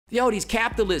Yo, these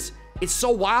capitalists, it's so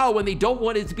wild when they don't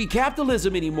want it to be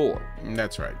capitalism anymore.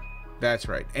 That's right. That's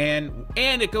right. And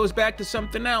it goes back to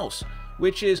something else,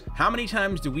 which is how many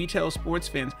times do we tell sports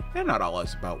fans, they're not all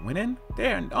about winning.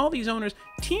 All these owners,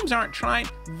 teams aren't trying,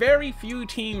 very few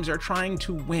teams are trying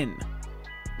to win.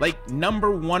 Like,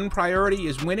 number one priority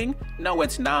is winning? No,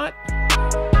 it's not.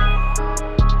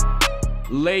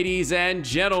 Ladies and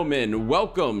gentlemen,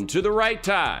 welcome to The Right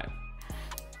Time.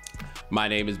 My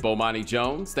name is Bomani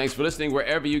Jones. Thanks for listening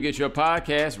wherever you get your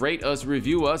podcast. Rate us,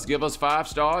 review us, give us 5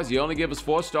 stars. You only give us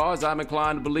 4 stars. I'm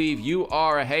inclined to believe you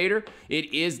are a hater.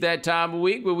 It is that time of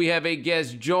week where we have a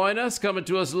guest join us, coming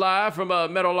to us live from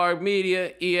Meadowlark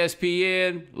Media,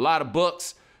 ESPN, a lot of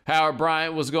books. Howard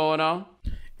Bryant, what's going on?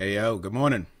 Hey, yo, good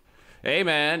morning. Hey,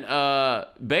 man,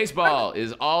 baseball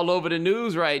is all over the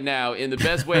news right now in the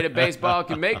best way that baseball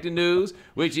can make the news,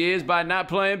 which is by not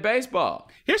playing baseball.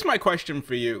 Here's my question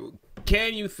for you.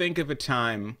 Can you think of a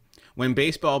time when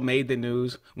baseball made the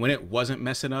news when it wasn't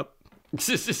messing up?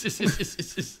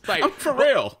 Like, I'm for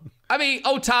real. I mean,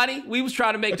 Ohtani, we was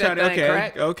trying to make that thing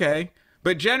crack. Okay.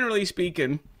 But generally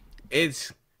speaking,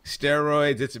 it's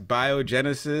steroids, it's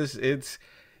biogenesis, it's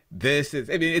this.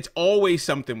 It's always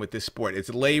something with this sport. It's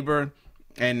labor,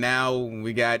 and now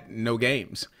we got no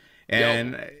games.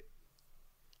 And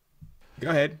go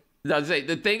ahead. I was say,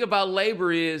 the thing about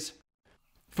labor is,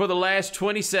 for the last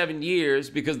 27 years,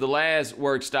 because the last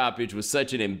work stoppage was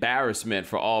such an embarrassment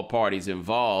for all parties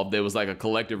involved, there was like a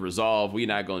collective resolve, we're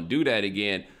not going to do that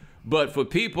again. But for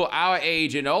people our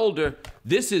age and older,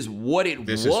 this is what it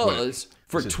was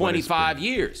for 25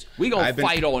 years. We're going to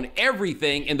fight on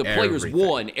everything, and the players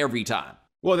won every time.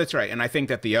 Well, that's right. And I think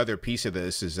that the other piece of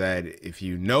this is that if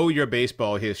you know your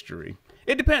baseball history,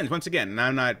 it depends. Once again,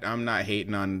 I'm not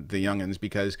hating on the youngins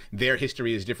because their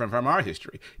history is different from our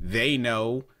history. They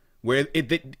know where it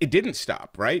didn't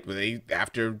stop, right?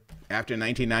 After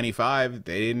 1995,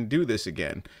 they didn't do this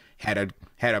again. Had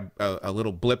a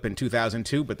little blip in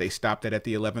 2002, but they stopped it at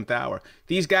the 11th hour.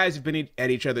 These guys have been at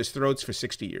each other's throats for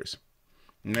 60 years.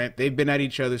 Right? They've been at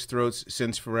each other's throats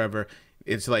since forever.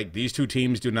 It's like these two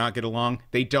teams do not get along.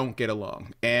 They don't get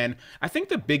along. And I think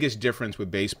the biggest difference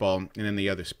with baseball and in the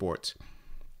other sports,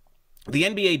 the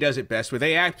NBA does it best where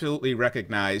they absolutely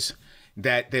recognize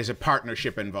that there's a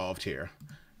partnership involved here,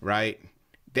 right?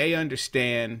 They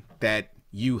understand that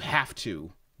you have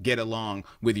to get along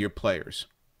with your players.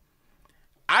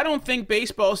 I don't think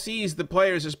baseball sees the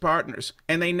players as partners,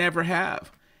 and they never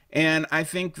have. And I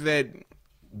think that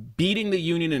beating the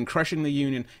union and crushing the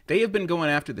union, they have been going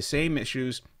after the same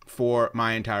issues for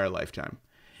my entire lifetime.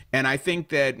 And I think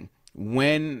that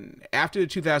after the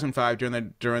 2005,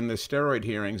 during the steroid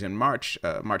hearings in March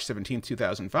 17th,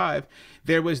 2005,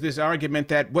 there was this argument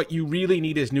that what you really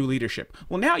need is new leadership.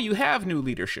 Well, now you have new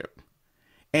leadership.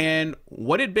 And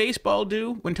what did baseball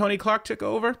do when Tony Clark took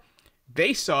over?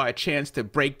 They saw a chance to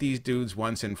break these dudes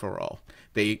once and for all.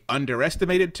 They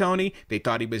underestimated Tony. They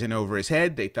thought he was in over his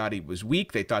head. They thought he was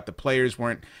weak. They thought the players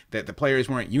weren't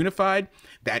unified.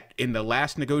 That in the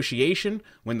last negotiation,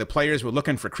 when the players were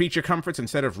looking for creature comforts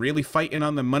instead of really fighting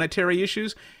on the monetary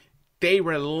issues, they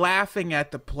were laughing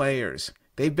at the players.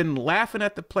 They've been laughing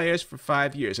at the players for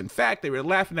 5 years. In fact, they were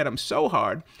laughing at them so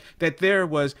hard that there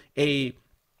was an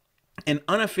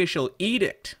unofficial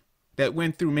edict that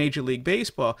went through Major League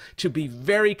Baseball to be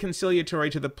very conciliatory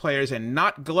to the players and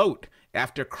not gloat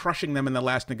after crushing them in the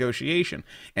last negotiation.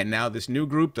 And now this new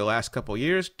group, the last couple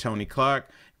years, Tony Clark,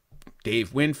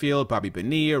 Dave Winfield, Bobby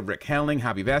Bonilla, Rick Helling,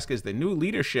 Javi Vasquez, the new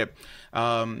leadership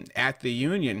at the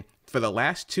union for the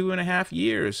last 2.5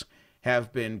 years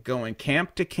have been going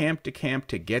camp to camp to camp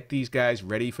to get these guys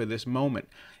ready for this moment.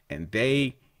 And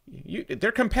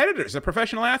they're competitors, they're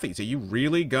professional athletes. Are you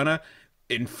really gonna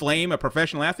inflame a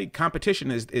professional athlete?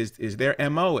 Competition is their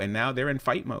MO, and now they're in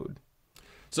fight mode.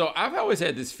 So I've always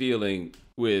had this feeling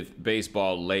with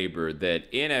baseball labor that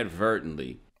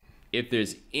inadvertently, if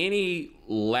there's any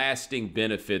lasting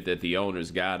benefit that the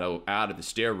owners got out of the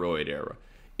steroid era,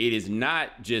 it is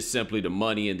not just simply the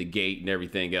money and the gate and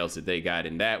everything else that they got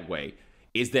in that way.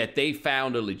 Is that they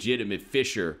found a legitimate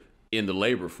fissure in the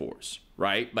labor force,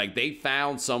 right? Like they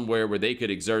found somewhere where they could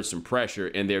exert some pressure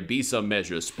and there be some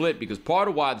measure of split, because part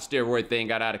of why the steroid thing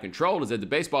got out of control is that the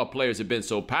baseball players have been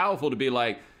so powerful to be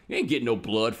like, you ain't getting no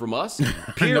blood from us,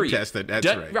 period. Tested. That's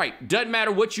right. Right. Doesn't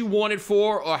matter what you wanted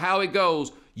for or how it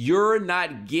goes. You're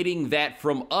not getting that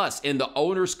from us. And the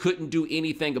owners couldn't do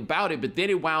anything about it. But then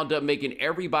it wound up making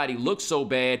everybody look so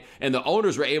bad. And the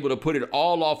owners were able to put it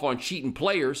all off on cheating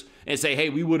players and say, hey,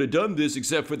 we would have done this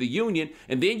except for the union.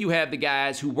 And then you have the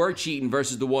guys who were cheating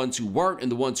versus the ones who weren't,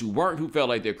 and the ones who weren't who felt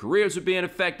like their careers were being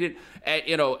affected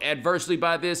adversely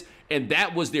by this. And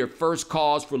that was their first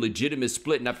cause for legitimate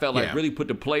split. And I felt like really put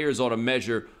the players on a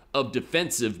measure of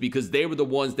defensive because they were the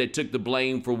ones that took the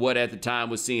blame for what at the time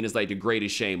was seen as like the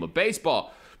greatest shame of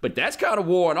baseball. But that's kind of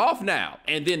worn off now.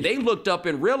 And then they looked up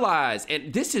and realized,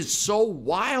 and this is so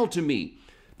wild to me,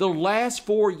 the last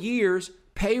 4 years,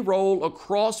 payroll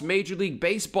across Major League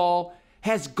Baseball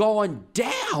has gone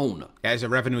down. As the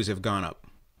revenues have gone up.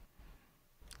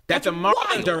 That the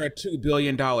Marlins are a $2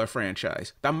 billion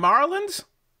franchise. The Marlins?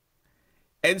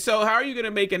 And so how are you going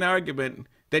to make an argument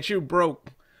that you're broke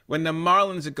when the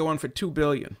Marlins are going for $2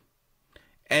 billion?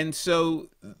 And so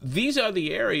these are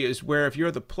the areas where if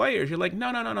you're the players, you're like,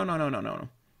 no.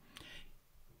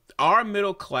 Our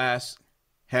middle class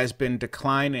has been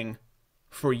declining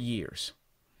for years,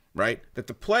 right? That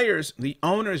the players, the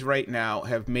owners right now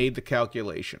have made the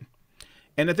calculation.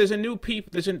 And that there's a new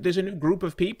group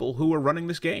of people who are running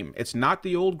this game. It's not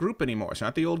the old group anymore. It's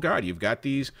not the old guard. You've got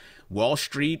these Wall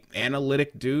Street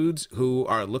analytic dudes who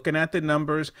are looking at the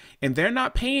numbers, and they're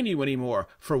not paying you anymore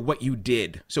for what you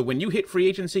did. So when you hit free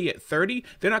agency at 30,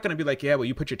 they're not going to be like, yeah, well,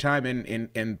 you put your time in,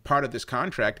 and part of this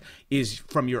contract is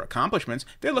from your accomplishments.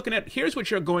 They're looking at, here's what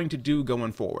you're going to do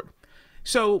going forward.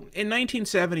 So in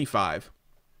 1975,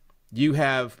 you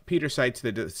have Peter Seitz,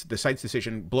 the Seitz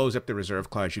decision blows up the reserve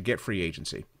clause. You get free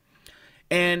agency.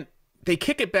 And they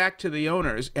kick it back to the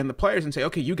owners and the players and say,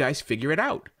 okay, you guys figure it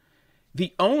out.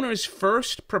 The owner's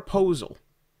first proposal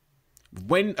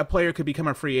when a player could become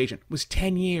a free agent was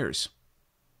 10 years.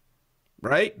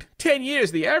 Right? 10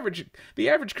 years. The average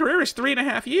career is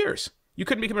 3.5 years. You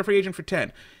couldn't become a free agent for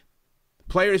 10.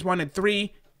 Players wanted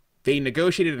 3. They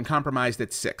negotiated and compromised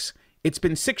at 6. It's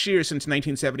been 6 years since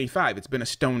 1975. It's been a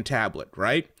stone tablet,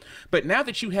 right? But now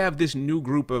that you have this new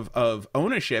group of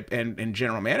ownership and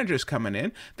general managers coming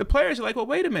in, the players are like, well,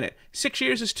 wait a minute. 6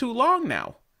 years is too long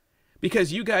now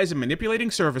because you guys are manipulating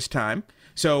service time.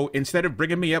 So instead of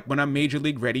bringing me up when I'm major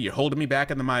league ready, you're holding me back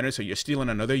in the minors, so you're stealing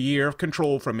another year of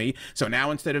control from me. So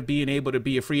now instead of being able to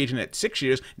be a free agent at 6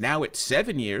 years, now it's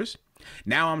 7 years.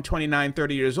 Now I'm 29,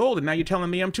 30 years old, and now you're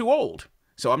telling me I'm too old.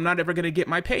 So I'm not ever going to get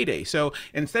my payday. So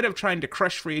instead of trying to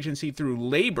crush free agency through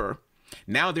labor,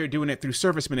 now they're doing it through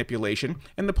service manipulation.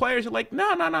 And the players are like,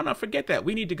 no, forget that.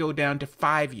 We need to go down to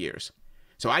 5 years.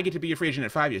 So I get to be a free agent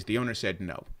at 5 years. The owner said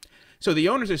no. So the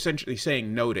owners are essentially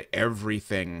saying no to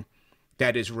everything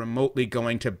that is remotely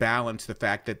going to balance the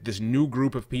fact that this new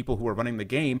group of people who are running the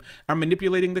game are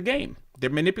manipulating the game. They're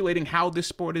manipulating how this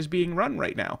sport is being run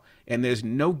right now. And there's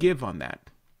no give on that.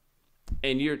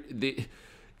 And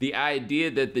the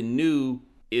idea that the new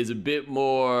is a bit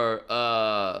more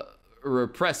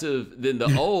repressive than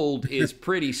the old is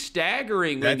pretty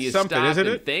staggering when you stop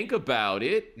and think about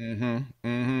it.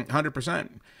 100%.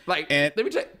 Like, let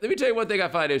me tell you one thing I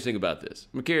find interesting about this.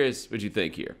 I'm curious what you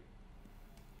think here.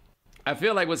 I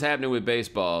feel like what's happening with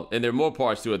baseball, and there are more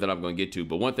parts to it that I'm going to get to,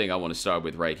 but one thing I want to start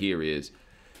with right here is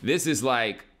this is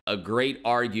like a great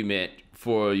argument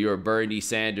for your Bernie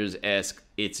Sanders-esque,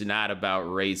 it's not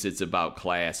about race, it's about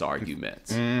class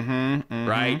arguments,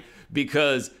 right?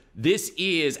 Because this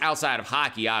is, outside of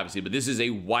hockey, obviously, but this is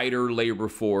a whiter labor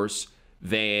force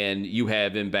than you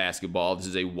have in basketball. This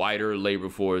is a whiter labor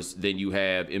force than you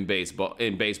have in baseball.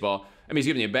 In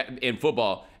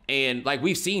football. And like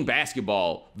we've seen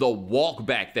basketball, the walk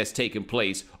back that's taken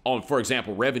place on, for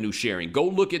example, revenue sharing. Go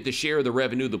look at the share of the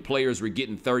revenue the players were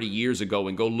getting 30 years ago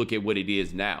and go look at what it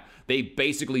is now. They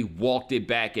basically walked it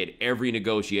back at every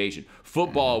negotiation.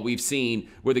 Football, we've seen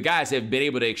where the guys have been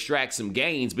able to extract some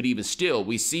gains, but even still,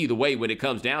 we see the way when it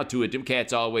comes down to it, them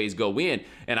cats always go in.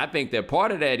 And I think that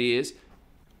part of that is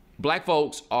black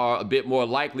folks are a bit more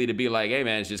likely to be like, hey,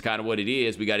 man, it's just kind of what it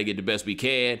is. We got to get the best we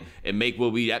can and make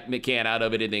what we can out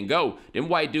of it and then go. Them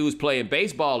white dudes playing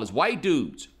baseball is white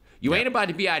dudes. You ain't about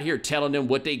to be out here telling them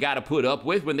what they got to put up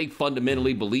with when they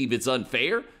fundamentally believe it's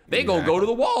unfair. They going to go to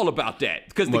the wall about that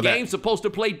because the game's supposed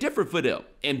to play different for them,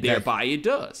 and thereby it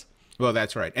does. Well,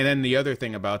 that's right. And then the other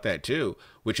thing about that, too,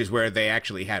 which is where they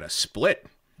actually had a split,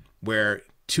 where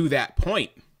to that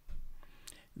point,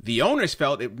 the owners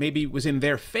felt it maybe was in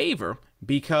their favor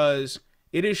because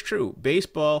it is true.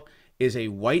 Baseball is a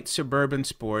white suburban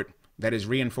sport that is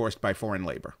reinforced by foreign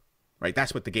labor, right?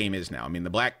 That's what the game is now. I mean, the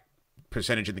black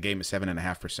percentage of the game is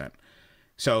 7.5%.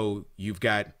 So you've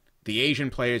got the Asian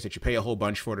players that you pay a whole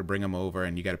bunch for to bring them over,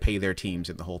 and you got to pay their teams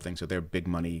and the whole thing. So they're big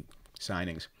money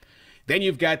signings. Then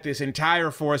you've got this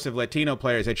entire force of Latino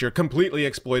players that you're completely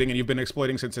exploiting, and you've been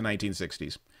exploiting since the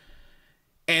 1960s.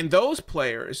 And those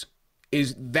players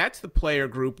that's the player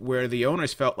group where the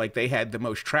owners felt like they had the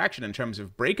most traction in terms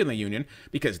of breaking the union,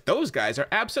 because those guys are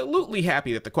absolutely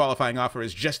happy that the qualifying offer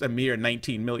is just a mere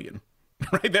 $19 million.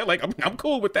 right? They're like, I'm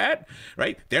cool with that,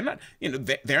 right? They're not,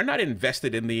 they're not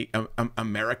invested in the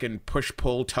American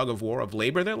push-pull tug of war of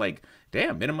labor. They're like,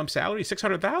 damn, minimum salary,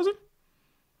 $600,000?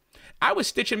 I was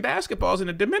stitching basketballs in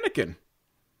the Dominican.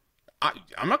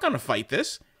 I'm not going to fight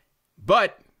this.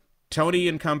 But Tony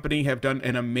and company have done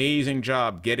an amazing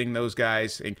job getting those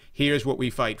guys, and here's what we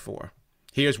fight for.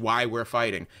 Here's why we're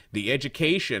fighting. The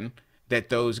education that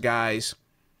those guys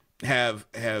have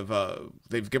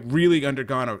they've really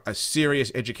undergone a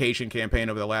serious education campaign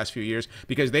over the last few years,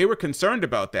 because they were concerned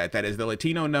about that as the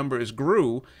Latino numbers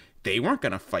grew, they weren't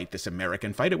going to fight this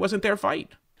American fight. It wasn't their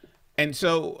fight. And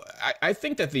so I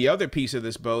think that the other piece of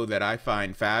this, Bo, that I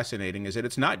find fascinating is that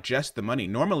it's not just the money.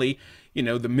 Normally,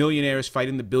 the millionaires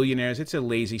fighting the billionaires, it's a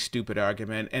lazy, stupid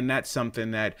argument, and that's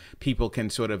something that people can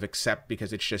sort of accept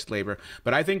because it's just labor.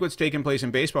 But I think what's taking place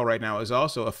in baseball right now is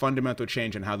also a fundamental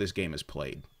change in how this game is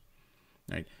played.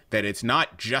 Right? That it's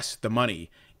not just the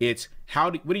money. It's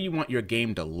what do you want your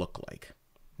game to look like?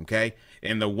 Okay?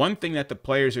 And the one thing that the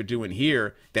players are doing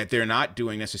here that they're not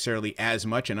doing necessarily as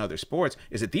much in other sports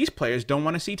is that these players don't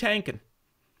want to see tanking.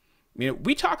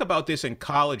 We talk about this in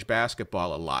college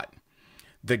basketball a lot.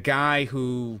 The guy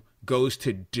who goes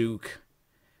to Duke,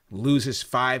 loses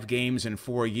 5 games in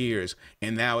 4 years,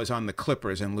 and now is on the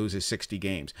Clippers and loses 60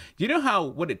 games. Do you know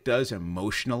what it does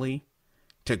emotionally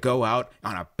to go out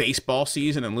on a baseball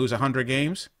season and lose 100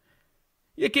 games?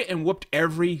 You're getting whooped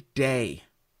every day.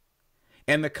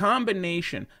 And the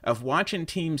combination of watching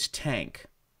teams tank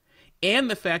and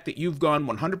the fact that you've gone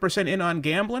 100% in on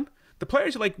gambling, the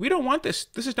players are like, we don't want this.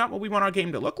 This is not what we want our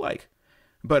game to look like.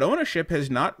 But ownership has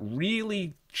not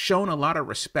really shown a lot of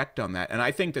respect on that. And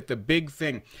I think that the big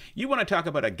thing, you want to talk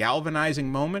about a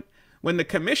galvanizing moment, when the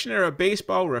commissioner of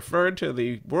baseball referred to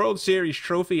the World Series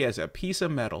trophy as a piece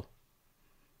of metal.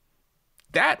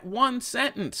 That one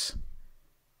sentence,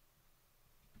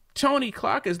 Tony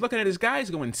Clark is looking at his guys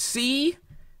going, see,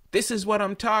 this is what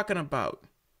I'm talking about.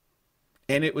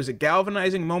 And it was a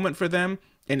galvanizing moment for them,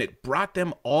 and it brought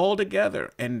them all together,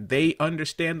 and they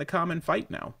understand the common fight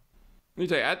now. Let me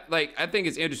tell you, I think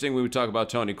it's interesting when we talk about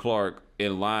Tony Clark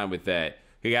in line with that.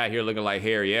 He got here looking like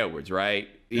Harry Edwards, right?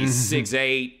 He's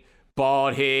 6'8",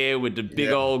 bald head with the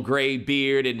big old gray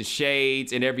beard and the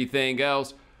shades and everything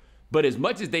else. But as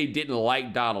much as they didn't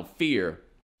like Donald Fear,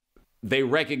 they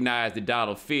recognized that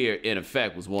Donald Fear, in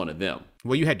effect, was one of them.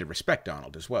 Well, you had to respect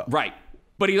Donald as well. Right.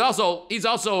 But he's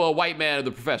also a white man of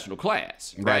the professional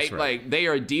class, right? That's right. Like, they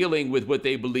are dealing with what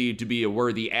they believe to be a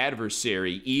worthy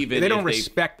adversary, even they if don't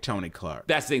respect Tony Clark.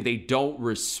 That's the thing. They don't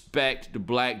respect the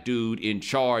black dude in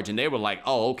charge. And they were like,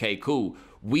 oh, okay, cool.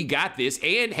 We got this,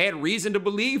 and had reason to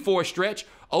believe for a stretch.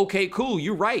 Okay, cool.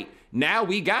 You're right. Now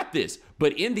we got this.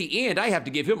 But in the end, I have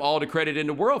to give him all the credit in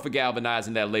the world for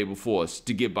galvanizing that labor force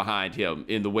to get behind him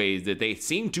in the ways that they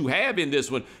seem to have in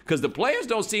this one, because the players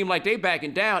don't seem like they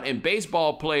backing down. And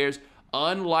baseball players,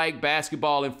 unlike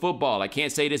basketball and football, I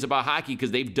can't say this about hockey because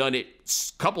they've done it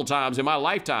a couple times in my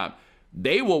lifetime,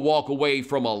 they will walk away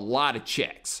from a lot of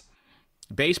checks.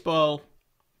 Baseball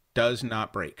does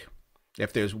not break.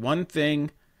 If there's one thing,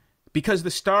 because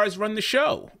the stars run the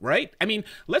show, right? I mean,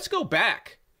 let's go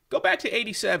back. Go back to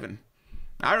 87.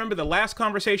 I remember the last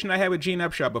conversation I had with Gene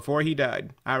Upshaw before he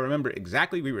died. I remember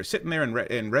exactly, we were sitting there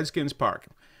in Redskins Park,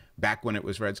 back when it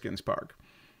was Redskins Park.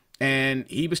 And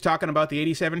he was talking about the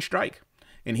 87 strike.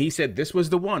 And he said, this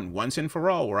was the one, once and for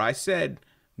all, where I said,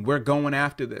 we're going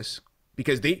after this.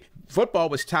 Because football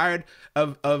was tired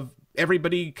of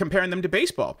everybody comparing them to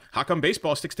baseball. How come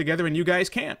baseball sticks together and you guys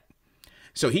can't?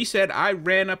 So he said, I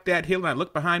ran up that hill and I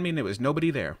looked behind me and there was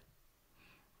nobody there.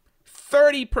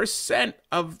 30%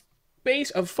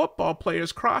 of football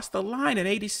players crossed the line in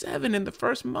 87 in the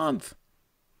first month.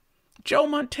 Joe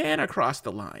Montana crossed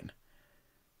the line.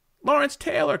 Lawrence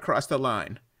Taylor crossed the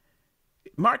line.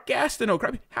 Mark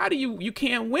Gastineau. How do you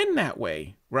can't win that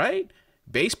way, right?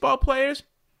 Baseball players,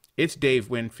 it's Dave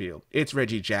Winfield. It's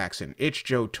Reggie Jackson. It's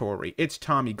Joe Torre. It's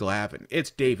Tommy Glavine.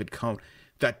 It's David Cone.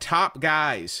 The top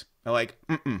guys are like,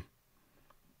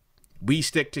 we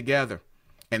stick together.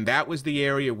 And that was the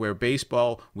area where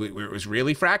baseball, where it was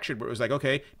really fractured, where it was like,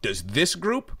 okay, does this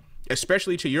group,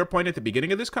 especially to your point at the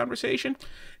beginning of this conversation,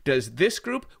 does this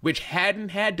group, which hadn't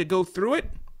had to go through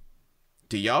it,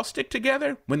 do y'all stick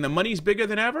together when the money's bigger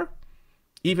than ever?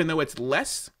 Even though it's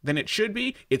less than it should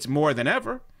be, it's more than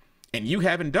ever. And you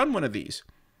haven't done one of these.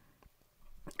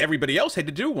 Everybody else had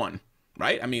to do one,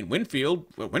 right? I mean, Winfield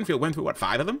went through, what,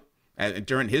 5 of them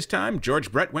during his time?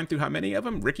 George Brett went through how many of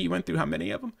them? Ricky went through how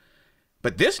many of them?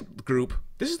 But this group,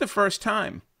 this is the first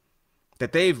time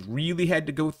that they've really had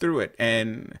to go through it.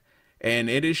 And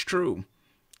it is true.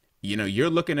 You know, you're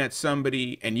looking at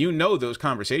somebody and you know those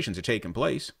conversations are taking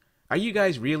place. Are you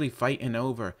guys really fighting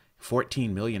over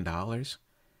 $14 million?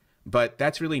 But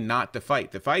that's really not the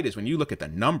fight. The fight is when you look at the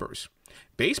numbers.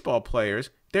 Baseball players,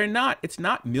 it's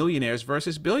not millionaires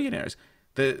versus billionaires.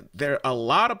 There are a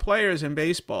lot of players in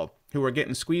baseball who are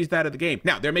getting squeezed out of the game.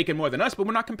 Now, they're making more than us, but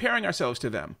we're not comparing ourselves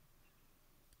to them.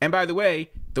 And by the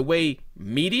way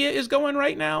media is going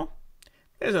right now,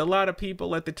 there's a lot of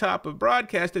people at the top of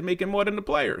broadcasting making more than the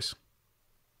players.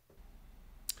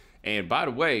 And by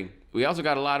the way, we also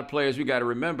got a lot of players we got to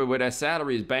remember where that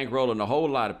salary is bankrolling a whole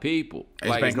lot of people.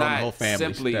 It's bankrolling the whole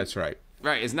family. That's right.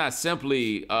 Right. It's not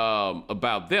simply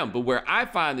about them. But where I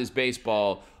find this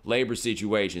baseball labor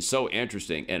situation so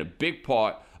interesting, and a big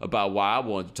part about why I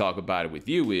wanted to talk about it with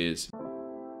you is,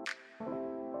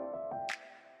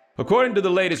 according to the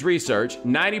latest research,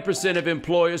 90% of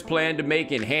employers plan to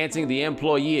make enhancing the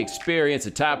employee experience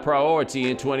a top priority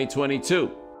in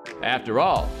 2022. After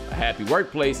all, a happy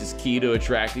workplace is key to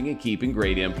attracting and keeping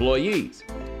great employees,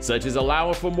 such as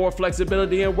allowing for more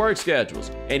flexibility in work schedules.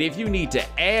 And if you need to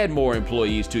add more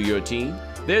employees to your team,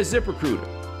 there's ZipRecruiter.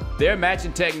 Their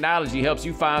matching technology helps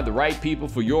you find the right people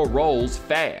for your roles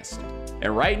fast.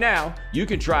 And right now, you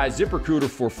can try ZipRecruiter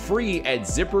for free at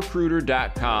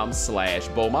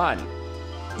ZipRecruiter.com/Bomani.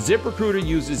 ZipRecruiter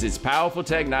uses its powerful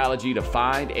technology to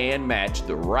find and match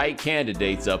the right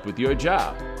candidates up with your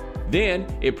job. Then,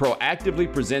 it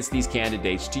proactively presents these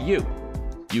candidates to you.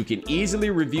 You can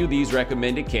easily review these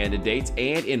recommended candidates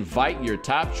and invite your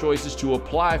top choices to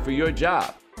apply for your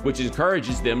job, which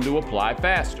encourages them to apply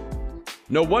faster.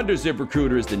 No wonder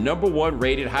ZipRecruiter is the #1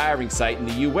 rated hiring site in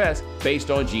the U.S.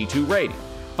 based on G2 rating.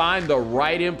 Find the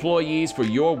right employees for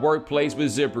your workplace with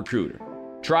ZipRecruiter.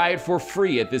 Try it for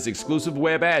free at this exclusive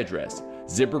web address,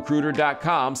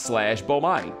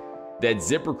 ZipRecruiter.com/Bomani. That's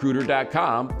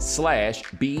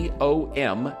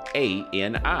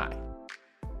ZipRecruiter.com/BOMANI.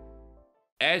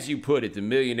 As you put it, the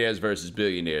millionaires versus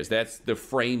billionaires, that's the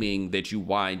framing that you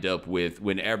wind up with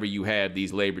whenever you have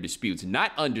these labor disputes.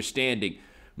 Not understanding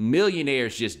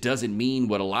millionaires just doesn't mean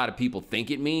what a lot of people think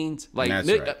it means. Like,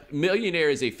 millionaire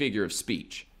is a figure of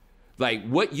speech. Like,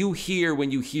 what you hear when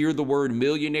you hear the word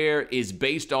millionaire is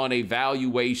based on a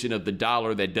valuation of the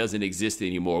dollar that doesn't exist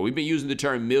anymore. We've been using the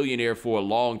term millionaire for a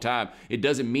long time. It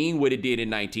doesn't mean what it did in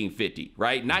 1950,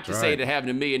 right? Not to say that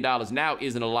having $1 million now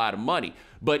isn't a lot of money,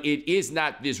 but it is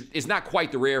not this. It's not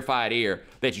quite the rarefied air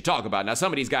that you talk about. Now,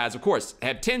 some of these guys, of course,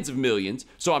 have tens of millions,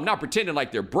 so I'm not pretending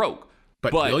like they're broke.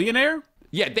 But millionaire?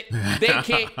 Yeah,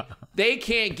 they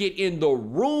can't get in the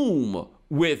room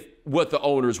with what the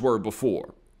owners were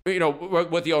before. You know,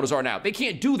 what the owners are now. They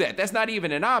can't do that. That's not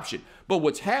even an option. But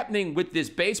what's happening with this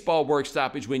baseball work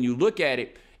stoppage, when you look at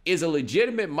it, is a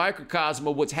legitimate microcosm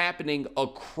of what's happening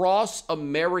across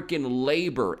American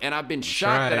labor. And I've been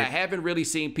shocked that I haven't really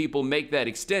seen people make that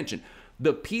extension.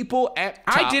 The people at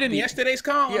top, I did in yesterday's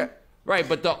column. Yeah, right.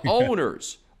 But the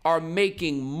owners are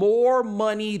making more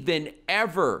money than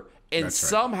ever. And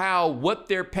somehow what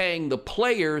they're paying the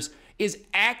players is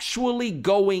actually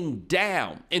going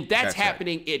down. And that's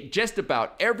happening at just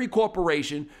about every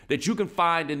corporation that you can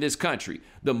find in this country.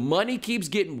 The money keeps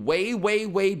getting way, way,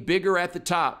 way bigger at the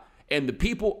top. And the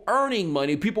people earning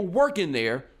money, people working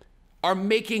there, are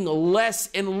making less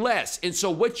and less. And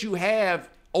so what you have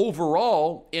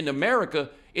overall in America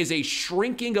is a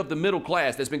shrinking of the middle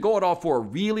class that's been going on for a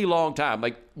really long time.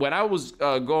 Like, when I was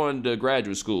going to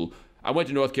graduate school, I went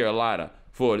to North Carolina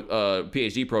for a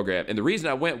PhD program. And the reason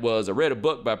I went was I read a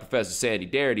book by Professor Sandy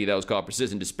Darity that was called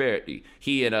Persistent Disparity.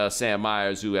 He and Sam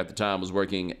Myers, who at the time was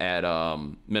working at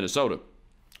Minnesota.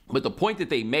 But the point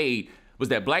that they made was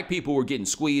that black people were getting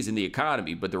squeezed in the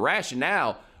economy. But the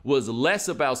rationale was less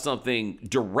about something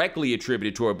directly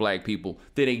attributed toward black people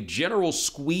than a general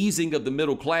squeezing of the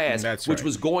middle class, which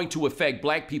was going to affect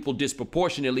black people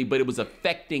disproportionately, but it was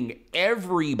affecting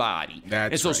everybody.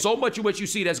 So much of what you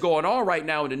see that's going on right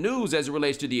now in the news as it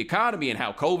relates to the economy and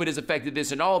how COVID has affected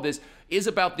this and all this is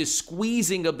about this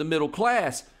squeezing of the middle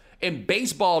class, and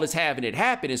baseball is having it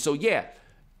happen. And so, yeah,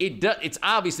 it's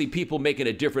obviously people making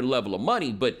a different level of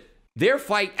money, but their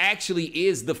fight actually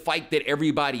is the fight that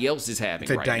everybody else is having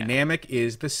right now. The dynamic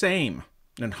is the same.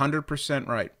 100%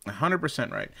 right.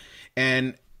 100% right.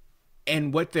 And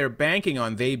what they're banking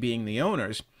on, they being the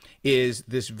owners, is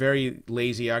this very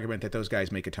lazy argument that those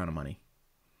guys make a ton of money.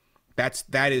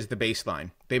 That is the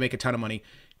baseline. They make a ton of money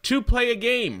to play a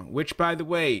game, which, by the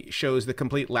way, shows the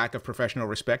complete lack of professional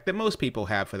respect that most people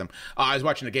have for them. Oh, I was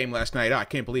watching a game last night. Oh, I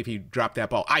can't believe he dropped that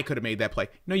ball. I could have made that play.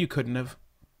 No, you couldn't have.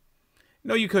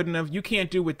 No, you couldn't have. You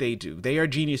can't do what they do. They are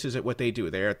geniuses at what they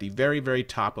do. They're at the very, very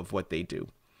top of what they do.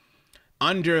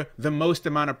 under the most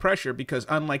amount of pressure because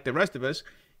unlike the rest of us,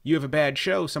 you have a bad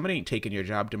show, somebody ain't taking your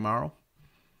job tomorrow.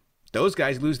 Those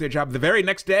guys lose their job the very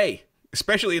next day,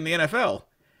 especially in the NFL.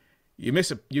 You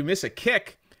miss a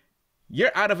kick,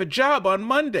 you're out of a job on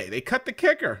Monday. They cut the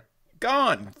kicker.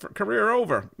 Gone. Career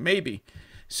over, maybe.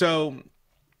 So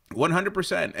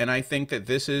 100%. And I think that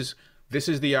this is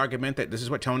the argument that this is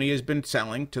what Tony has been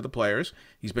selling to the players.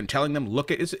 He's been telling them,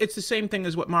 look, it's the same thing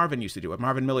as what Marvin used to do, what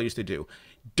Marvin Miller used to do.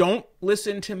 Don't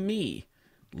listen to me.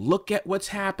 Look at what's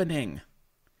happening.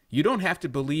 You don't have to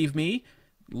believe me.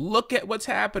 Look at what's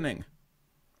happening.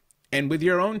 And with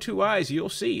your own two eyes, you'll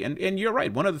see. And you're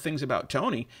right. One of the things about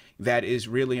Tony that is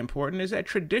really important is that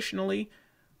traditionally,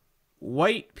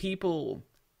 white people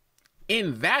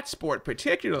in that sport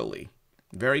particularly,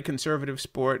 very conservative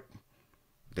sport,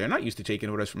 they're not used to taking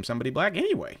orders from somebody black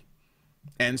anyway.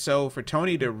 And so for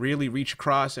Tony to really reach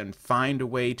across and find a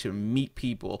way to meet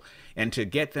people and to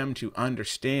get them to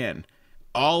understand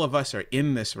all of us are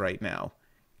in this right now.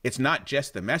 It's not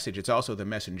just the message, it's also the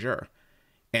messenger.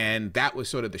 And that was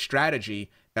sort of the strategy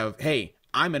of, hey,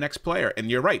 I'm an ex-player. And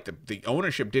you're right, the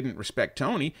ownership didn't respect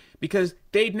Tony because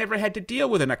they'd never had to deal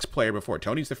with an ex-player before.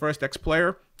 Tony's the first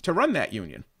ex-player to run that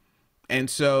union. And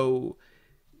so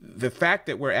the fact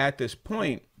that we're at this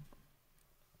point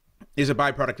is a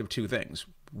byproduct of two things.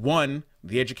 One,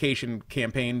 the education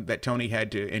campaign that Tony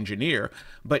had to engineer.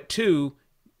 But two,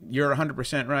 you're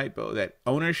 100% right, Bo, that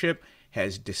ownership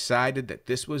has decided that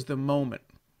this was the moment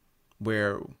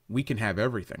where we can have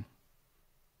everything.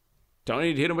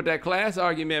 Tony hit him with that class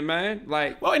argument, man.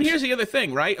 Well, and here's the other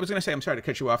thing, right? I was going to say, I'm sorry to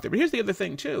cut you off there, but here's the other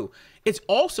thing, too. It's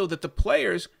also that the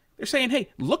players, they're saying, hey,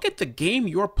 look at the game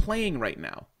you're playing right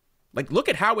now. Look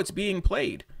at how it's being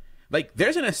played.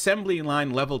 There's an assembly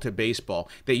line level to baseball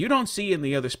that you don't see in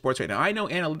the other sports right now. I know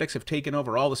analytics have taken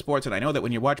over all the sports, and I know that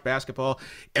when you watch basketball,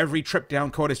 every trip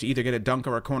down court is to either get a dunk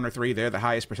or a corner three. They're the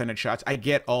highest percentage shots. I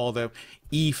get all the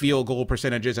field goal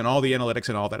percentages and all the analytics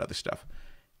and all that other stuff.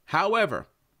 However,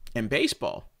 in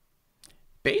baseball,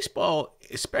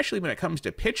 especially when it comes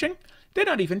to pitching, they're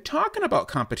not even talking about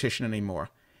competition anymore.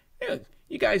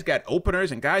 You guys got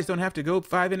openers and guys don't have to go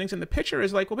 5 innings, and the pitcher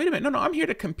is like, well, wait a minute. No, I'm here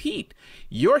to compete.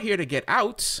 You're here to get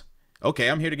outs. Okay,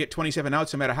 I'm here to get 27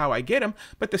 outs no matter how I get them.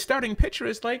 But the starting pitcher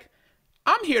is like,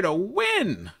 I'm here to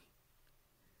win.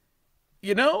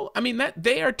 That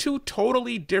they are two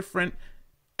totally different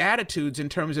attitudes in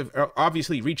terms of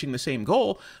obviously reaching the same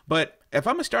goal. But if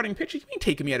I'm a starting pitcher, you ain't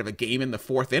taking me out of a game in the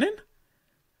 4th inning.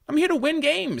 I'm here to win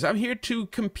games. I'm here to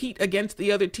compete against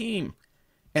the other team.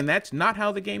 And that's not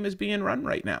how the game is being run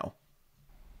right now.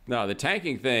 No, the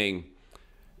tanking thing,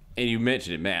 and you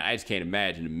mentioned it, man, I just can't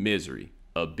imagine the misery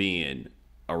of being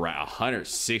around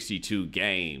 162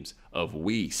 games of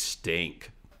we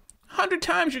stink. 100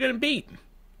 times you're going to beat.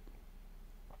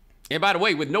 And by the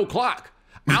way, with no clock,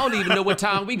 I don't even know what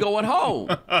time we going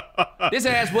home. This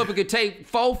ass whooping could take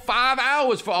 4-5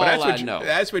 hours for all I know.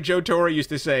 That's what Joe Torre used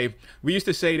to say. We used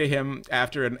to say to him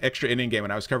after an extra inning game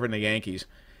when I was covering the Yankees,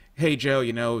 hey, Joe,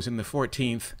 it was in the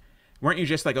 14th. Weren't you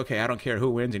just like, okay, I don't care who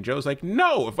wins? And Joe's like,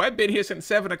 no, if I've been here since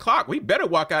 7 o'clock, we better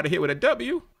walk out of here with a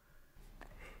W.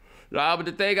 No, but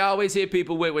the thing I always hear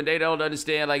people with when they don't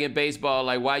understand, in baseball,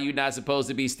 why you not supposed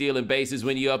to be stealing bases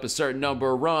when you're up a certain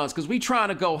number of runs, because we trying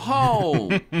to go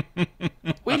home.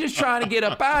 We just trying to get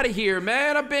up out of here,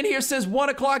 man. I've been here since 1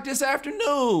 o'clock this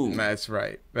afternoon. That's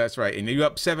right. And you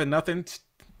up 7-0,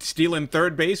 stealing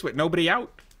third base with nobody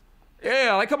out?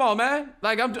 Yeah, come on, man.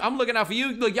 I'm looking out for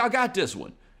you. Look, y'all got this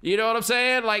one. You know what I'm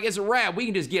saying? It's a wrap. We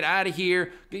can just get out of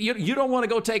here. You don't want to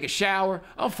go take a shower?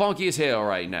 I'm funky as hell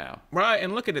right now. Right,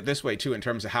 and look at it this way, too, in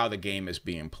terms of how the game is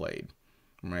being played.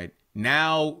 Right?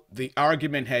 Now, the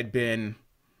argument had been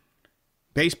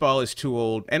baseball is too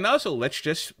old. And also, let's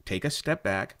just take a step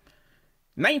back.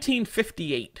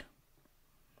 1958.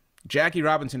 Jackie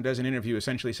Robinson does an interview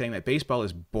essentially saying that baseball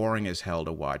is boring as hell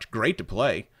to watch. Great to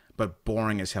play, but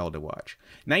boring as hell to watch.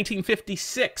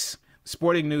 1956,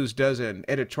 Sporting News does an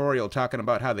editorial talking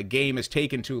about how the game is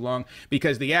taking too long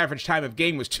because the average time of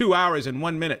game was 2 hours and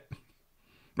 1 minute.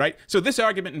 Right? So this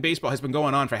argument in baseball has been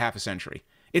going on for half a century.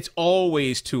 It's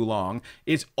always too long.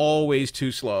 It's always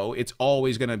too slow. It's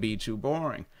always going to be too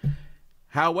boring.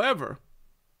 However,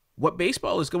 what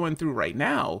baseball is going through right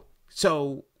now,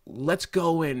 so let's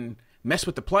go and mess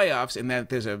with the playoffs, and that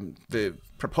the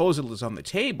proposal is on the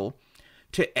table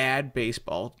to add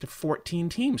baseball to 14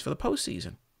 teams for the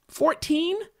postseason.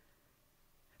 14?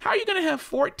 How are you going to have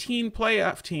 14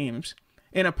 playoff teams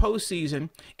in a postseason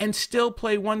and still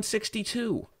play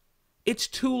 162? It's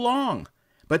too long.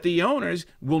 But the owners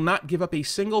will not give up a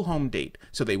single home date,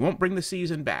 so they won't bring the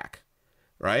season back.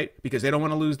 right? Because they don't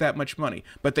want to lose that much money.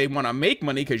 But they want to make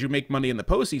money because you make money in the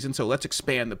postseason, so let's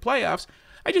expand the playoffs.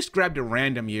 I just grabbed a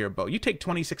random year, Bo. You take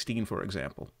 2016, for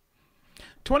example.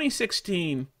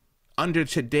 2016, under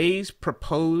today's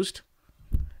proposed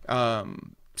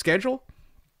schedule,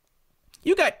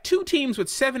 you got 2 teams with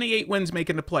 78 wins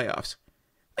making the playoffs.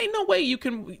 Ain't no way you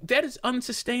can. That is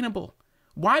unsustainable.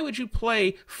 Why would you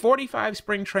play 45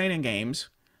 spring training games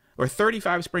or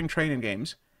 35 spring training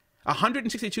games,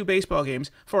 162 baseball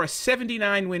games for a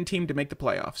 79-win team to make the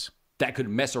playoffs? That could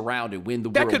mess around and win the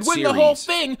World Series. That could win the whole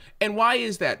thing. And why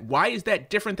is that? Why is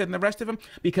that different than the rest of them?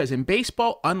 Because in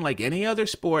baseball, unlike any other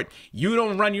sport, you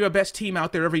don't run your best team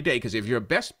out there every day. Because if your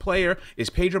best player is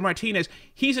Pedro Martinez,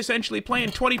 he's essentially playing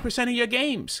 20% of your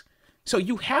games. So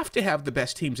you have to have the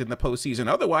best teams in the postseason.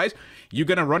 Otherwise, you're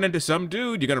going to run into some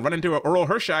dude. You're going to run into Earl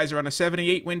Hershiser on a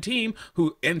 78-win team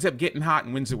who ends up getting hot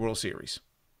and wins the World Series.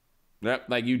 Yep,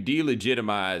 like you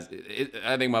delegitimize it.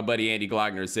 I think my buddy Andy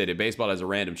Glockner said it. Baseball is a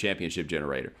random championship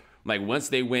generator. Like once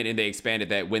they went and they expanded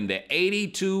that, when the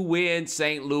 82-win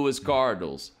St. Louis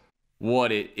Cardinals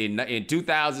won it in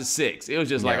 2006, it was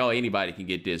just like, oh, anybody can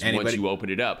get this once you open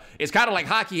it up. It's kind of like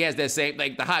hockey has that same,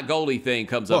 like the hot goalie thing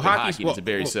comes up in hockey. It's a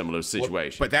very similar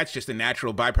situation. But that's just a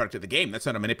natural byproduct of the game. That's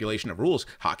not a manipulation of rules.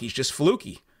 Hockey's just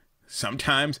fluky.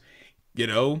 Sometimes,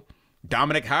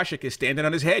 Dominic Hasek is standing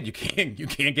on his head. You can't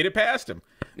get it past him.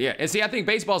 Yeah, and see, I think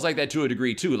baseball's like that to a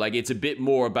degree too. Like it's a bit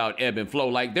more about ebb and flow.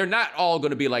 Like they're not all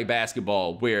going to be like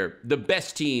basketball, where the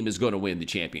best team is going to win the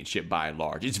championship by and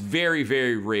large. It's very,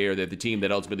 very rare that the team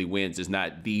that ultimately wins is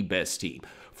not the best team.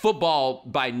 Football,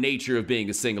 by nature of being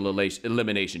a single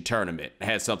elimination tournament,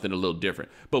 has something a little different.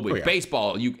 But with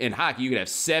baseball, in hockey, you can have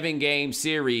 7-game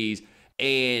series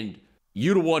and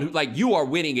you're the one who, like, you are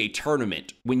winning a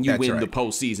tournament when you win the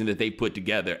postseason that they put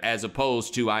together, as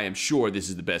opposed to, I am sure this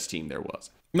is the best team there was.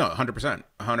 No, 100%.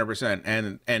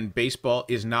 100%. And baseball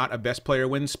is not a best player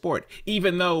wins sport.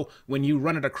 Even though when you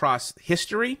run it across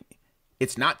history,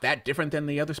 it's not that different than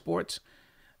the other sports.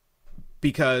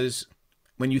 Because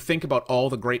when you think about all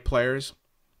the great players,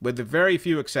 with the very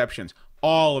few exceptions,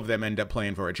 all of them end up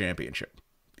playing for a championship.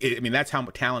 I mean, that's how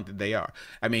talented they are.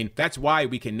 I mean, that's why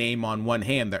we can name on one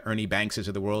hand the Ernie Bankses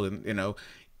of the world. And,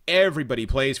 everybody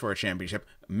plays for a championship.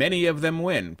 Many of them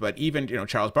win. But even,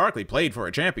 Charles Barkley played for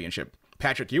a championship.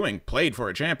 Patrick Ewing played for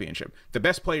a championship. The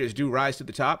best players do rise to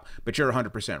the top, but you're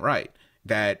 100% right.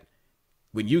 That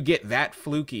when you get that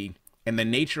fluky and the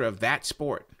nature of that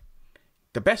sport,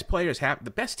 the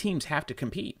best teams have to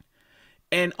compete.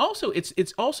 And also,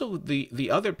 it's also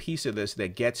the other piece of this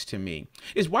that gets to me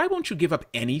is, why won't you give up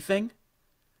anything?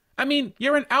 I mean,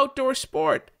 you're an outdoor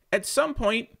sport. At some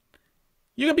point,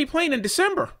 you're going to be playing in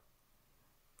December,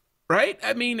 right?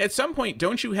 I mean, at some point,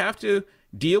 don't you have to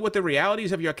deal with the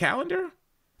realities of your calendar?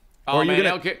 Oh, man,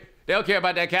 they don't care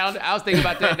about that calendar. I was thinking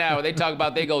about that now. When they talk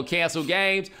about they going to cancel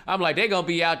games, I'm like, they're going to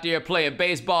be out there playing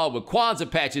baseball with Kwanzaa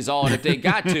patches on if they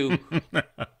got to.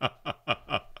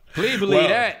 Please believe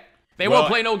that. They won't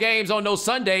play no games on those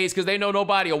Sundays because they know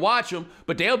nobody will watch them,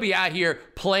 but they'll be out here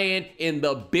playing in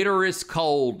the bitterest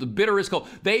cold.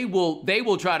 They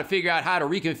will try to figure out how to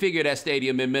reconfigure that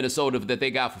stadium in Minnesota that they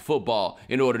got for football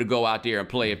in order to go out there and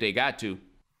play if they got to.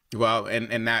 Well,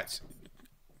 and that's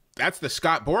the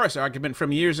Scott Boras argument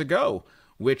from years ago,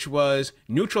 which was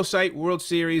neutral site World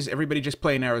Series, everybody just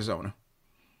play in Arizona.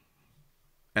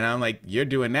 And I'm like, you're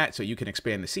doing that so you can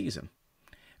expand the season.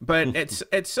 But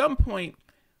at some point,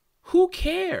 who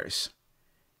cares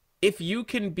if you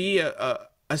can be a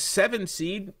 7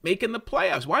 seed making the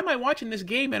playoffs? Why am I watching this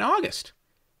game in August?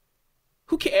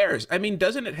 Who cares? I mean,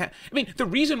 doesn't it have? I mean, the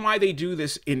reason why they do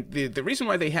this the reason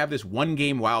why they have this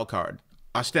 1-game wild card,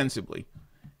 ostensibly,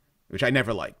 which I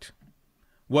never liked,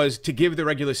 was to give the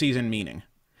regular season meaning.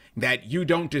 That you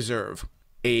don't deserve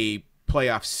a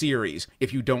playoff series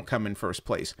if you don't come in first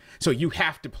place. So you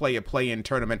have to play a play-in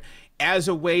tournament as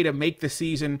a way to make the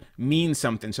season mean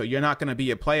something. So you're not going to be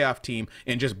a playoff team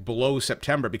and just blow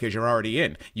September because you're already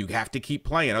in. You have to keep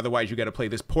playing. Otherwise, you got to play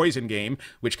this poison game,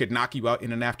 which could knock you out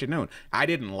in an afternoon. I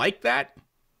didn't like that,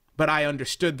 but I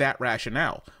understood that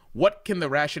rationale. What can the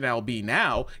rationale be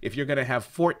now if you're going to have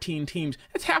 14 teams?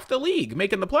 That's half the league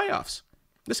making the playoffs.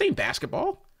 This ain't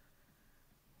basketball.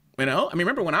 I mean,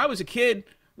 remember when I was a kid,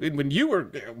 when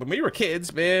we were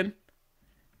kids, man,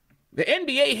 the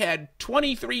NBA had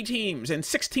 23 teams and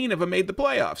 16 of them made the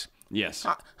playoffs. Yes.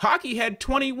 Hockey had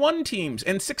 21 teams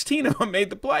and 16 of them made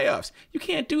the playoffs. You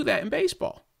can't do that in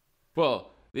baseball.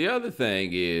 Well, the other thing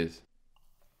is,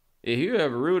 if you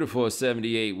ever rooted for a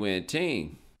 78-win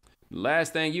team, the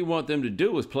last thing you want them to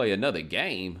do is play another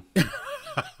game.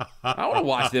 I don't want to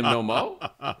watch them no more.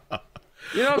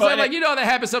 You know what I'm saying? Like, you know, that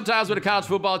happens sometimes with a college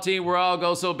football team where all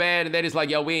goes so bad and they just like,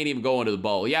 yo, we ain't even going to the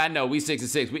bowl. Yeah, I know. We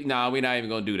 6-6. We're not even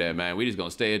going to do that, man. We just going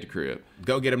to stay at the crib.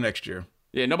 Go get them next year.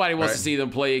 Yeah, nobody wants to see them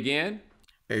play again.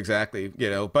 Exactly. You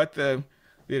know, but the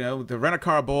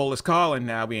Rent-A-Car Bowl is calling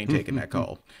now. We ain't taking that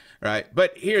call. Right.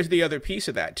 But here's the other piece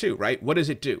of that, too. Right. What does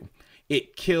it do?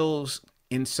 It kills,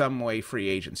 in some way, free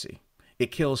agency.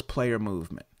 It kills player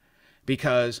movement.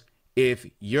 Because if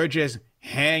you're just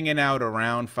hanging out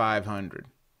around 500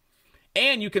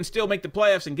 and you can still make the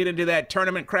playoffs and get into that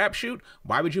tournament crapshoot,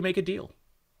 why would you make a deal?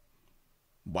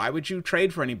 Why would you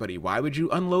trade for anybody? Why would you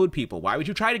unload people? Why would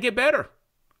you try to get better?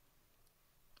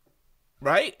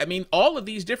 Right? I mean, all of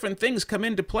these different things come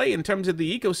into play in terms of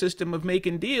the ecosystem of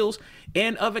making deals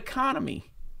and of economy.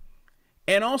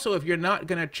 And also, if you're not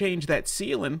going to change that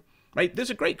ceiling, right? There's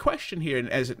a great question here. And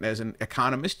as an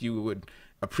economist, you would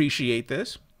appreciate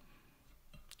this.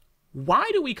 Why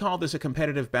do we call this a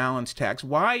competitive balance tax?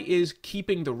 Why is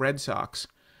keeping the Red Sox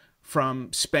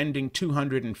from spending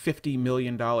 $250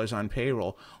 million on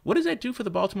payroll? What does that do for the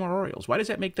Baltimore Orioles? Why does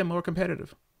that make them more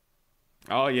competitive?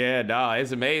 Oh, yeah, nah,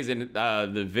 it's amazing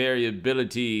the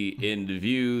variability in the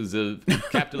views of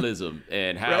capitalism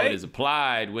and how it is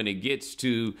applied when it gets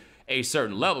to a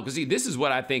certain level. Because, see, this is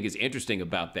what I think is interesting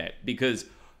about that. Because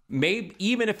maybe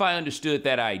even if I understood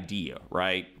that idea,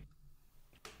 right,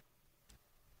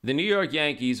 the New York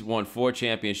Yankees won 4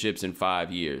 championships in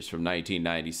 5 years from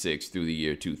 1996 through the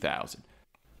year 2000.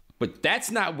 But that's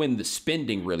not when the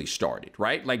spending really started,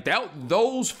 right? Like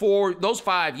those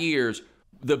 5 years,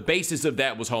 the basis of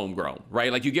that was homegrown,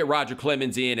 right? Like you get Roger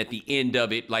Clemens in at the end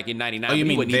of it, like in 99. Oh, you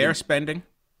mean their spending?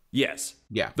 Yes.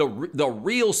 Yeah. The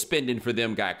real spending for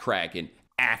them got cracking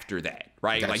after that,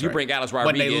 right? That's like you bring Alex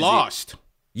Rodriguez. When they lost.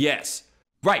 Yes.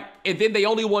 Right. And then they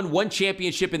only won 1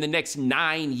 championship in the next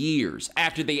 9 years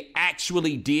after they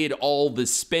actually did all the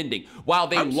spending. While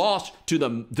they lost to the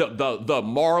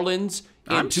Marlins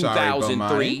in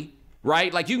 2003,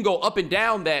 right? Like you can go up and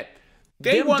down that.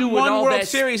 They won one World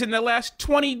Series in the last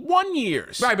 21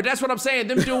 years. Right, but that's what I'm saying.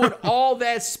 Them doing all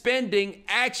that spending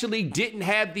actually didn't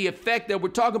have the effect that we're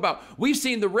talking about. We've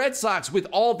seen the Red Sox with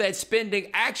all that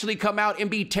spending actually come out and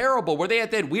be terrible. Where they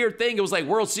had that weird thing, it was like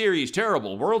World Series,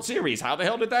 terrible. World Series, how the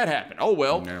hell did that happen? Oh,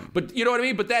 well. Yeah. But you know what I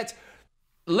mean? But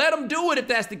let them do it if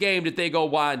that's the game that they go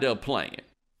wind up playing.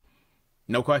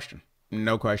 No question.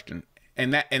 No question.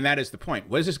 And that is the point.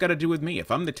 What does this got to do with me? If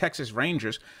I'm the Texas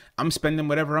Rangers, I'm spending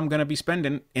whatever I'm going to be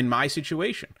spending in my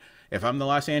situation. If I'm the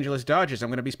Los Angeles Dodgers, I'm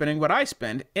going to be spending what I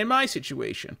spend in my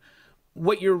situation.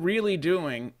 What you're really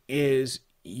doing is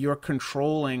you're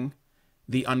controlling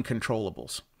the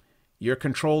uncontrollables. You're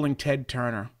controlling Ted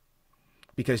Turner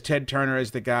because Ted Turner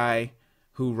is the guy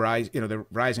who the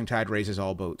rising tide raises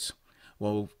all boats.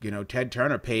 Well, Ted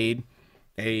Turner paid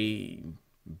a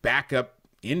backup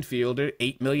infielder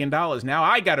 $8 million. Now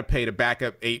I got to pay to back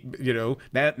up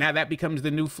now that becomes the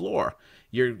new floor.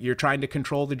 You're trying to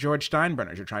control the George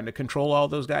Steinbrenners. You're trying to control all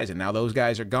those guys. And now those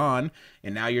guys are gone.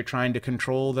 And now you're trying to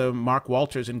control the Mark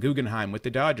Walters and Guggenheim with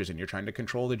the Dodgers. And you're trying to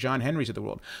control the John Henrys of the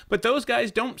world. But those guys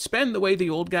don't spend the way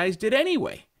the old guys did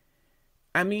anyway.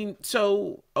 I mean,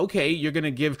 so, okay, you're going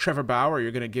to give Trevor Bauer,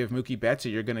 you're going to give Mookie Betts, or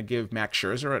you're going to give Max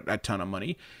Scherzer a ton of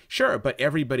money. Sure, but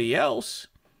everybody else,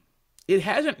 it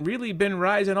hasn't really been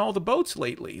rising all the boats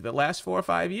lately, the last 4 or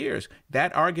 5 years.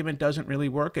 That argument doesn't really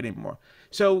work anymore.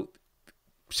 So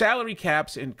salary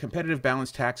caps and competitive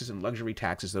balance taxes and luxury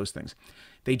taxes, those things,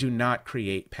 they do not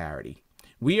create parity.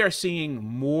 We are seeing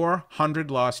more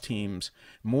 100-loss teams,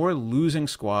 more losing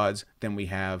squads than we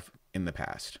have in the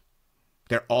past.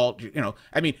 They're all,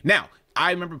 now,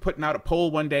 I remember putting out a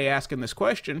poll one day asking this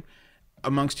question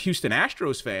amongst Houston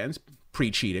Astros fans,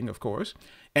 pre-cheating, of course,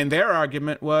 and their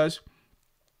argument was,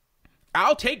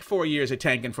 I'll take 4 years of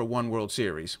tanking for 1 World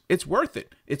Series. It's worth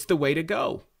it. It's the way to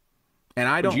go. And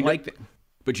I don't like that.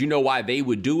 But you know why they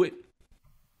would do it?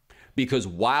 Because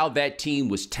while that team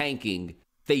was tanking,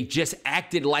 they just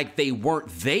acted like they weren't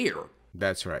there.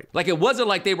 That's right. Like it wasn't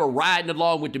like they were riding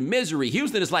along with the misery.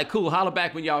 Houston is like, cool, holler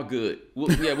back when y'all good. We'll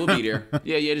be there.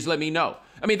 Yeah, just let me know.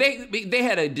 I mean, they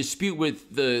had a dispute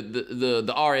with the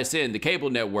RSN, the cable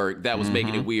network, that was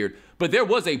making it weird. But there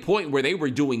was a point where they were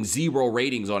doing 0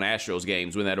 ratings on Astros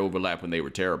games when that overlapped, when they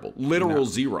were terrible. Literal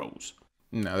zeros.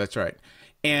 No, that's right.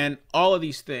 And all of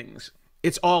these things,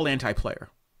 it's all anti-player.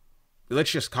 Let's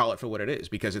just call it for what it is,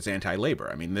 because it's anti-labor.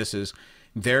 I mean,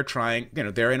 they're trying,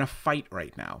 they're in a fight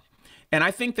right now. And I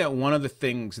think that one of the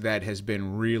things that has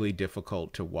been really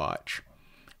difficult to watch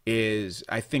is,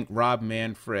 I think Rob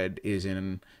Manfred is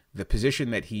in the position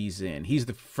that he's in. He's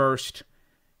the first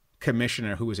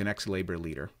commissioner who was an ex-labor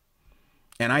leader.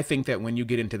 And I think that when you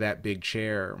get into that big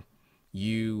chair,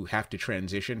 you have to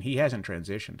transition. He hasn't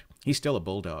transitioned. He's still a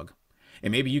bulldog.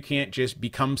 And maybe you can't just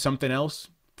become something else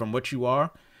from what you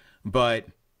are. But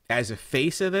as a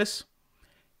face of this,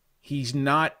 he's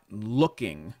not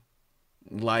looking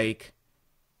like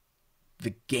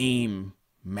the game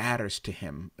matters to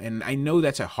him. And I know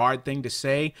that's a hard thing to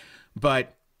say,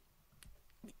 but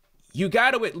you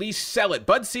got to at least sell it.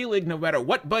 Bud Selig, no matter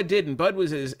what Bud did, and Bud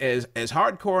was as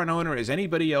hardcore an owner as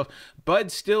anybody else,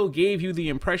 Bud still gave you the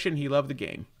impression he loved the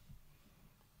game.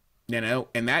 You know,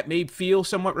 and that may feel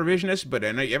somewhat revisionist, but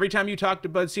every time you talk to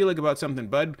Bud Selig about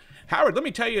something, Howard, let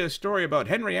me tell you a story about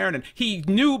Henry Aaron, and he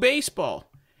knew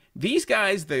baseball. These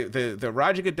guys, the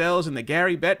Roger Goodells and the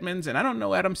Gary Bettmans, and I don't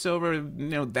know Adam Silver,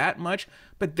 that much,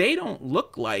 but they don't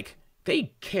look like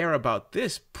they care about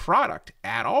this product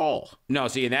at all. No,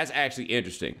 see, and that's actually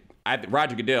interesting.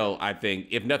 Roger Goodell, I think,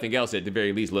 if nothing else, at the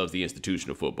very least, loves the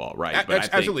institution of football, right?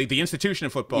 Absolutely, the institution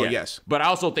of football, yes. But I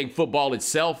also think football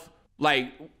itself,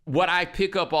 like what I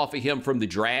pick up off of him from the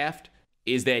draft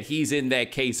is that he's in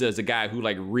that case as a guy who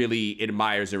like really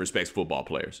admires and respects football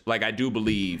players. Like I do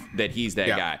believe that he's that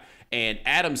guy. And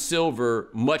Adam Silver,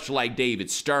 much like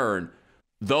David Stern,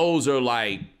 those are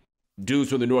like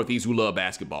dudes from the Northeast who love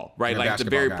basketball, right? Like it's a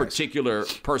very particular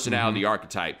personality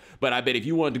archetype. But I bet if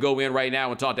you wanted to go in right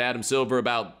now and talk to Adam Silver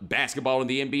about basketball in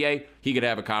the NBA, he could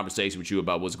have a conversation with you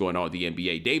about what's going on with the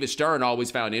NBA. David Stern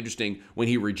always found interesting when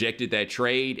he rejected that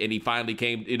trade and he finally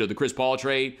came, the Chris Paul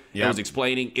trade, and was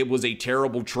explaining it was a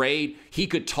terrible trade. He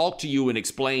could talk to you and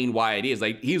explain why it is.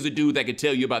 Like, he was a dude that could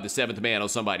tell you about the seventh man on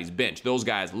somebody's bench. Those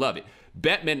guys love it.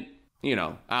 Bettman, I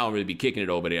don't really be kicking it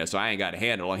over there, so I ain't got a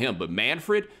handle on him. But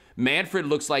Manfred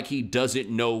looks like he doesn't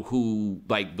know who,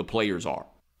 like, the players are.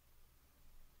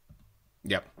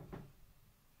 Yep.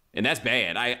 And that's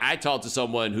bad. I talked to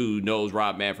someone who knows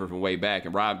Rob Manfred from way back,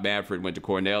 and Rob Manfred went to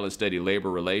Cornell and studied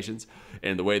labor relations,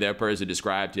 and the way that person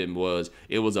described him was,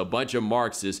 it was a bunch of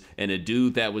Marxists and a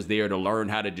dude that was there to learn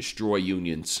how to destroy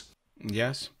unions.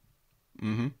 Yes.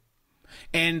 Mm-hmm.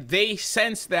 And they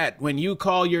sense that when you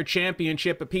call your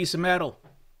championship a piece of metal.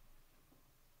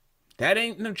 That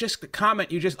ain't just the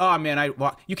comment. You just, oh man,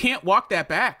 you can't walk that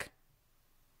back.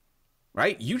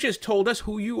 Right? You just told us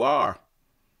who you are.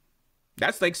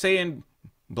 That's like saying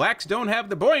blacks don't have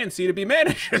the buoyancy to be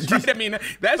managers, right? I mean,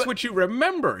 that's what you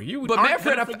remember. But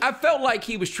Manfred, I felt like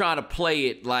he was trying to play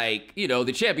it like,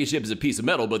 the championship is a piece of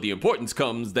metal, but the importance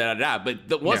comes da-da-da.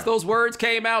 But once those words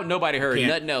came out, nobody heard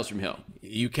nothing else from him.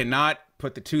 You cannot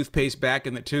put the toothpaste back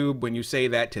in the tube when you say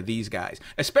that to these guys,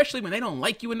 especially when they don't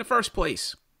like you in the first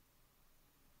place.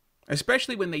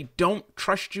 Especially when they don't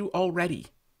trust you already.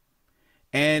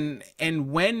 And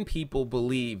when people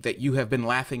believe that you have been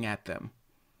laughing at them.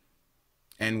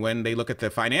 And when they look at the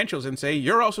financials and say,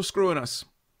 you're also screwing us.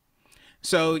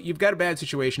 So you've got a bad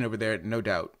situation over there, no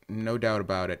doubt. No doubt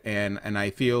about it. And I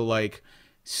feel like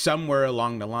somewhere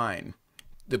along the line,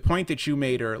 the point that you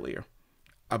made earlier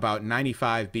about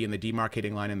 95 being the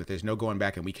demarcating line and that there's no going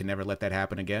back and we can never let that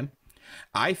happen again.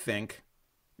 I think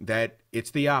that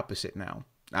it's the opposite now.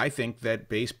 I think that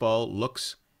baseball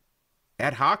looks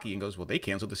at hockey and goes, well, they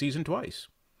canceled the season twice.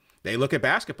 They look at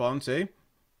basketball and say,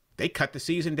 they cut the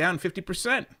season down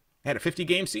 50%. Had a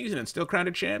 50-game season and still crowned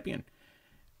a champion.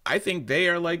 I think they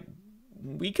are like,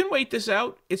 we can wait this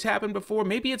out. It's happened before.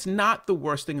 Maybe it's not the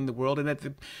worst thing in the world, and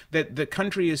that the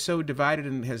country is so divided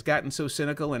and has gotten so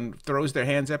cynical and throws their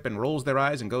hands up and rolls their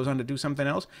eyes and goes on to do something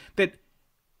else, that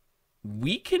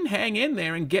we can hang in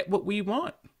there and get what we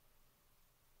want.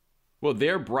 Well,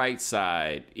 their bright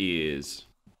side is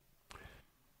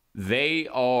they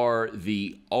are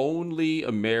the only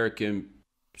American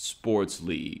sports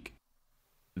league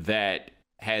that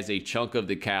has a chunk of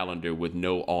the calendar with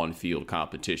no on-field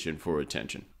competition for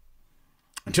attention.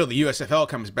 Until the USFL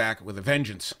comes back with a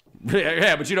vengeance.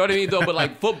 Yeah, but you know what I mean, though? But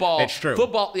like football, it's true.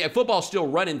 Football's still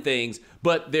running things,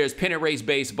 but there's pennant race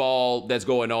baseball that's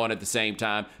going on at the same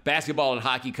time. Basketball and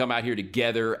hockey come out here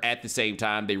together at the same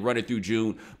time. They run it through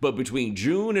June. But between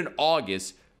June and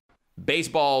August,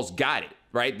 baseball's got it.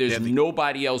 Right? There's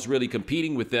nobody else really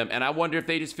competing with them. And I wonder if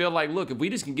they just feel like, look, if we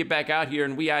just can get back out here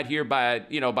and we out here by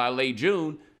late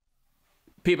June,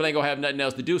 people ain't going to have nothing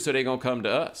else to do, so they're going to come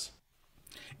to us.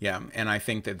 Yeah, and I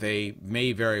think that they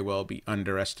may very well be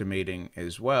underestimating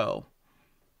as well,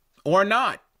 or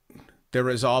not, the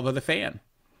resolve of the fan.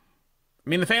 I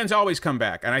mean, the fans always come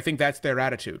back, and I think that's their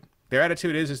attitude. Their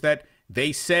attitude is that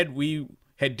they said we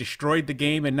had destroyed the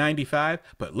game in 95,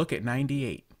 but look at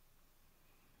 98.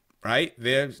 Right?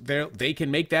 They can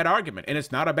make that argument, and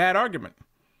it's not a bad argument.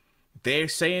 They're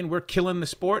saying we're killing the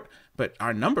sport, but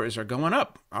our numbers are going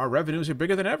up. Our revenues are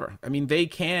bigger than ever. I mean, they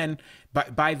can,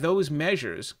 by those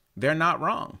measures, they're not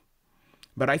wrong.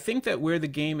 But I think that where the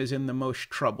game is in the most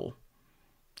trouble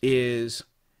is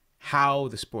how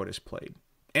the sport is played.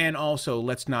 And also,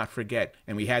 let's not forget,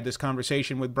 and we had this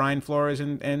conversation with Brian Flores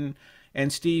and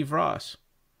Steve Ross,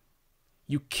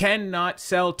 you cannot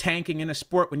sell tanking in a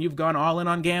sport when you've gone all in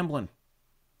on gambling.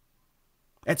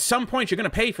 At some point, you're going to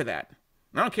pay for that.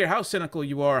 I don't care how cynical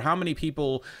you are, how many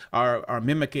people are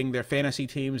mimicking their fantasy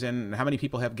teams, and how many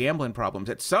people have gambling problems.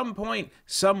 At some point,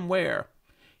 somewhere,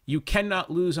 you cannot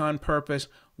lose on purpose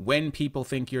when people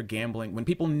think you're gambling, when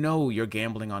people know you're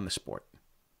gambling on the sport.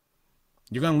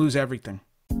 You're going to lose everything.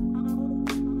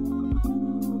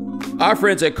 Our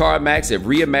friends at CarMax have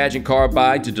reimagined car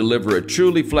buying to deliver a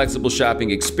truly flexible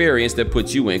shopping experience that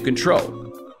puts you in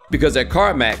control. Because at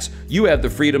CarMax, you have the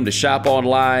freedom to shop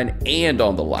online and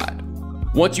on the lot.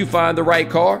 Once you find the right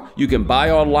car, you can buy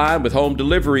online with home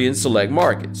delivery in select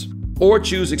markets, or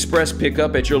choose express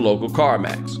pickup at your local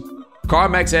CarMax.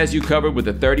 CarMax has you covered with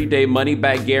a 30-day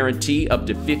money-back guarantee up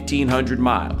to 1,500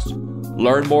 miles.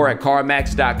 Learn more at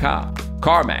CarMax.com.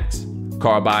 CarMax,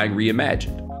 car buying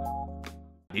reimagined.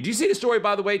 Did you see the story,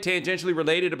 by the way, tangentially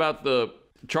related about the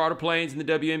charter planes in the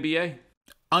WNBA?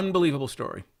 Unbelievable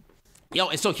story.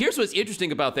 And so here's what's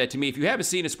interesting about that to me. If you haven't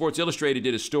seen it, Sports Illustrated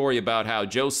did a story about how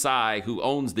Joe Tsai, who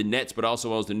owns the Nets but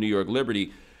also owns the New York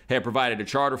Liberty, had provided a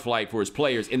charter flight for his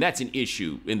players. And that's an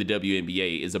issue in the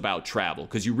WNBA, is about travel,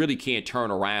 because you really can't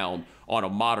turn around on a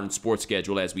modern sports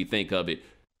schedule as we think of it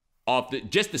off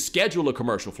just the schedule of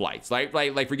commercial flights.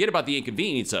 Like forget about the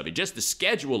inconvenience of it, just the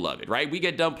schedule of it, right? We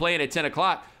get done playing at 10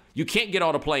 o'clock. You can't get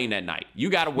on a plane that night. You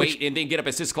got to wait and then get up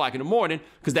at 6 o'clock in the morning,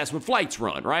 because that's when flights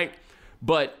run, right?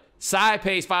 But Tsai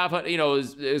pays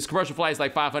 $500, his commercial flight is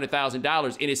like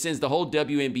 $500,000, and it sends the whole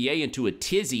WNBA into a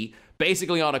tizzy,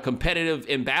 basically on a competitive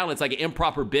imbalance, like an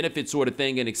improper benefit sort of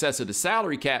thing in excess of the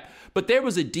salary cap. But there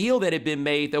was a deal that had been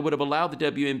made that would have allowed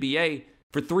the WNBA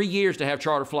for 3 years to have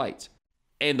charter flights.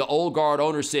 And the old guard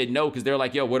owners said no, because they're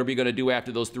like, yo, what are we going to do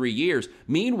after those 3 years?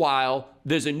 Meanwhile,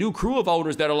 there's a new crew of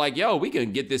owners that are like, yo, we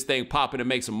can get this thing popping and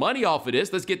make some money off of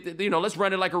this. Let's let's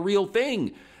run it like a real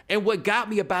thing. And what got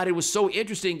me about it was so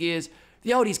interesting is,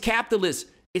 these capitalists,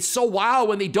 it's so wild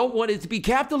when they don't want it to be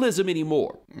capitalism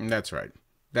anymore. That's right.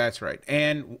 That's right.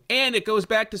 And it goes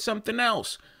back to something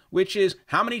else, which is,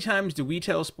 how many times do we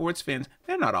tell sports fans,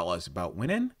 they're not always about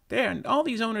winning. All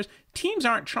these owners, teams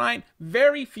aren't trying,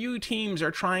 very few teams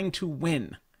are trying to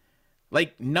win.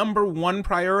 Like, number one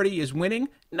priority is winning?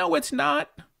 No, it's not.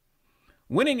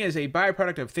 Winning is a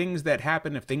byproduct of things that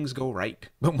happen if things go right.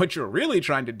 But what you're really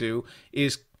trying to do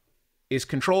is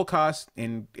control costs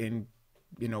and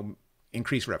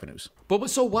increase revenues. But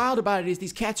what's so wild about it is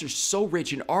these cats are so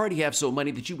rich and already have so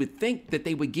money that you would think that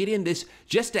they would get in this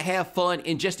just to have fun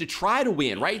and just to try to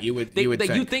win, right? You would think.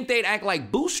 You think they'd act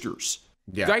like boosters.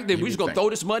 Yeah, right? We're just going to throw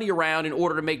this money around in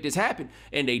order to make this happen.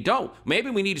 And they don't. Maybe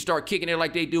we need to start kicking it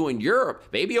like they do in Europe.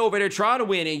 They be over there trying to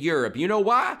win in Europe. You know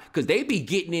why? Because they be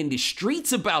getting in the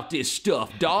streets about this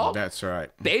stuff, dog. That's right.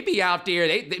 They be out there.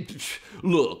 They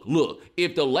look.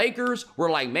 If the Lakers were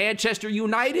like Manchester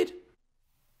United,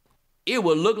 it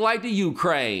would look like the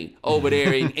Ukraine over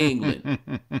there in England.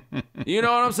 You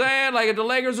know what I'm saying? Like, if the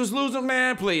Lakers was losing,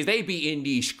 man, please, they be in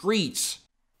these streets.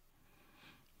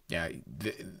 Yeah,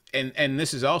 and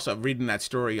this is also, reading that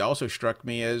story also struck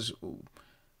me as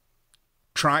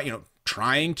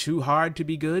trying too hard to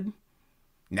be good.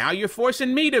 Now you're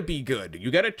forcing me to be good. You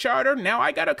got a charter, now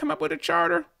I got to come up with a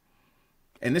charter.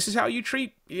 And this is how you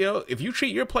treat, if you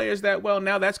treat your players that well,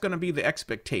 now that's going to be the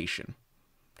expectation.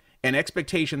 And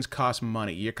expectations cost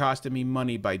money. You're costing me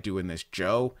money by doing this,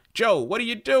 Joe. Joe, what are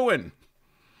you doing?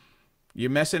 You're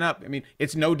messing up. I mean,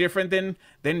 it's no different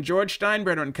than George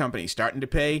Steinbrenner and company starting to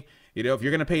pay, if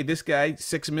you're going to pay this guy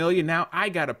 $6 million, now I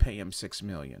got to pay him $6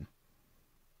 million.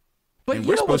 But and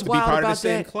we're supposed to be part of the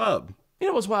same that? club. You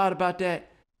know what's wild about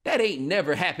that? That ain't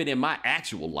never happened in my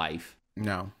actual life.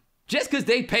 No. Just because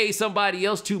they pay somebody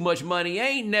else too much money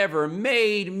ain't never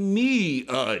made me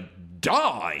a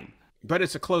dime. But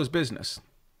it's a closed business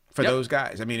for those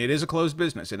guys. I mean, it is a closed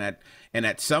business. And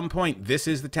at some point, this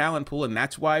is the talent pool. And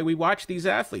that's why we watch these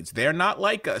athletes. They're not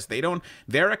like us.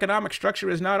 Their economic structure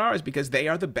is not ours, because they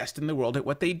are the best in the world at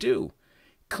what they do.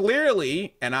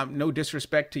 Clearly, and I'm no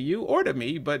disrespect to you or to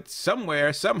me, but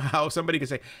somewhere, somehow, somebody could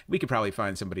say, we could probably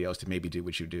find somebody else to maybe do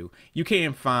what you do. You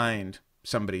can't find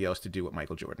somebody else to do what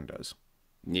Michael Jordan does.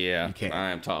 Yeah, I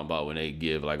am talking about when they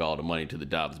give like all the money to the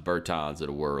Davis Bertans of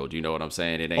the world. You know what I'm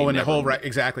saying? It ain't. Oh, and the whole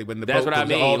exactly when the that's boat, what I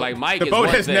mean. Like Mike, the boat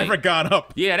has never gone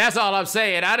up. Yeah, that's all I'm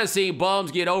saying. I done seen bums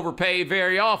get overpaid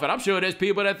very often. I'm sure there's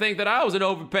people that think that I was an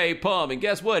overpaid bum, and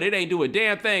guess what? It ain't do a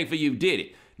damn thing for you, did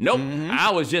it? Nope.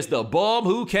 I was just the bum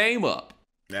who came up.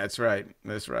 That's right.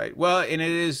 That's right. Well, and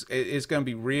it's going to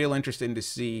be real interesting to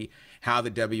see how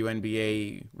the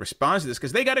WNBA responds to this,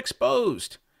 because they got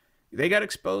exposed. They got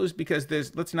exposed because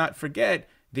let's not forget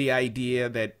the idea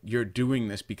that you're doing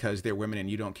this because they're women and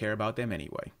you don't care about them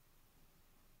anyway.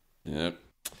 Yep.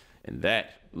 And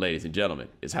that, ladies and gentlemen,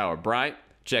 is Howard Bryant.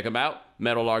 Check him out.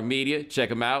 Meadowlark Media.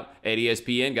 Check him out at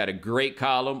ESPN. Got a great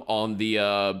column on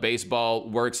the baseball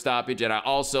work stoppage. And I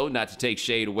also, not to take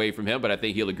shade away from him, but I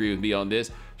think he'll agree with me on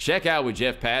this, check out what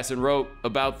Jeff Passan wrote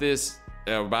about this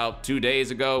about 2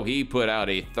 days ago. He put out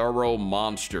a thorough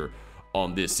monster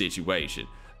on this situation.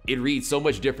 It reads so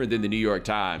much different than the New York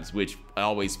Times, which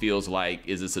always feels like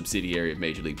is a subsidiary of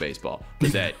Major League Baseball.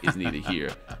 But that is neither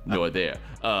here nor there.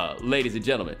 Ladies and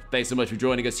gentlemen, thanks so much for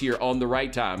joining us here on The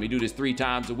Right Time. We do this 3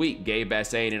 times a week. Gabe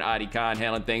Bassane and Adi Khan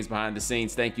handling things behind the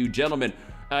scenes. Thank you, gentlemen.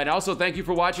 And also, thank you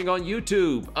for watching on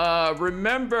YouTube.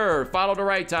 Remember, follow The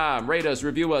Right Time. Rate us,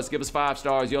 review us, give us 5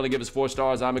 stars. You only give us 4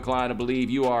 stars, I'm inclined to believe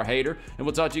you are a hater. And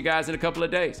we'll talk to you guys in a couple of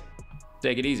days.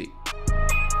 Take it easy.